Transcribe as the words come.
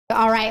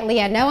All right,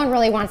 Leah, no one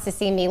really wants to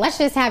see me. Let's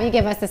just have you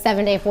give us the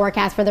 7-day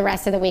forecast for the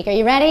rest of the week. Are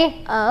you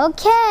ready?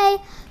 Okay,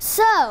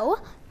 so...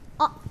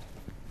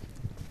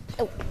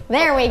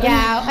 there we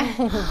go.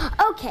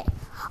 Okay,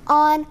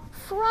 on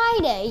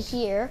Friday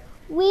here,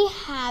 we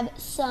have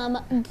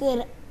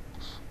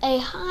a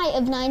high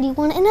of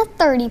 91 and a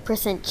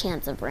 30%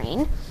 chance of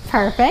rain.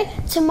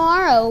 Perfect.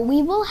 Tomorrow,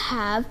 we will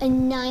have a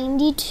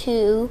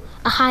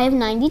high of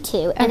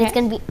 92, and it's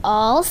going to be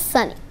all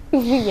sunny.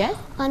 Yes.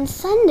 On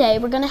Sunday,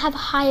 we're going to have a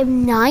high of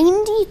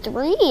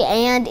 93,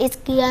 and it's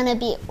going to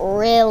be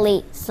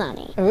really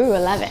sunny. Ooh, I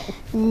love it.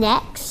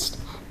 Next,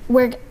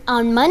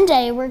 on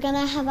Monday, we're going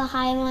to have a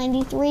high of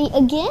 93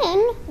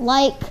 again,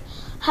 like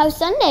how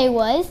Sunday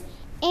was,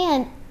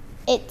 and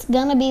it's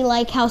going to be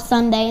like how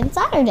Sunday and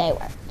Saturday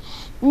were.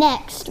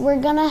 Next,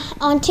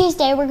 on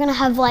Tuesday, we're going to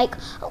have like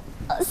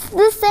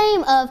the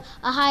same of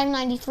a high of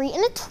 93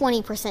 and a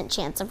 20%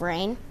 chance of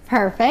rain.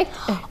 Perfect.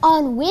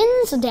 On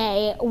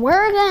Wednesday,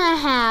 we're going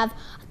to have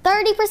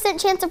 30%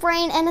 chance of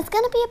rain, and it's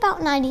going to be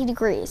about 90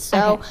 degrees.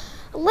 So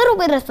a little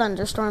bit of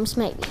thunderstorms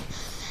maybe.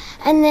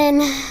 And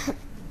then...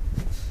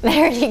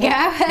 there you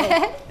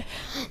go.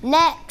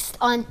 Next,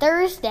 on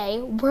Thursday,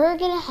 we're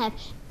going to have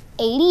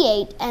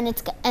 88, and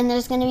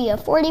there's going to be a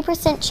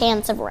 40%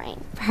 chance of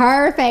rain.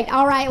 Perfect.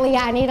 All right, Leah,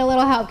 I need a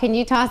little help. Can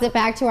you toss it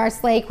back to our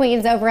sleigh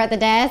queens over at the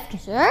desk?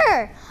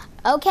 Sure.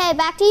 Okay,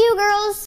 back to you, girls.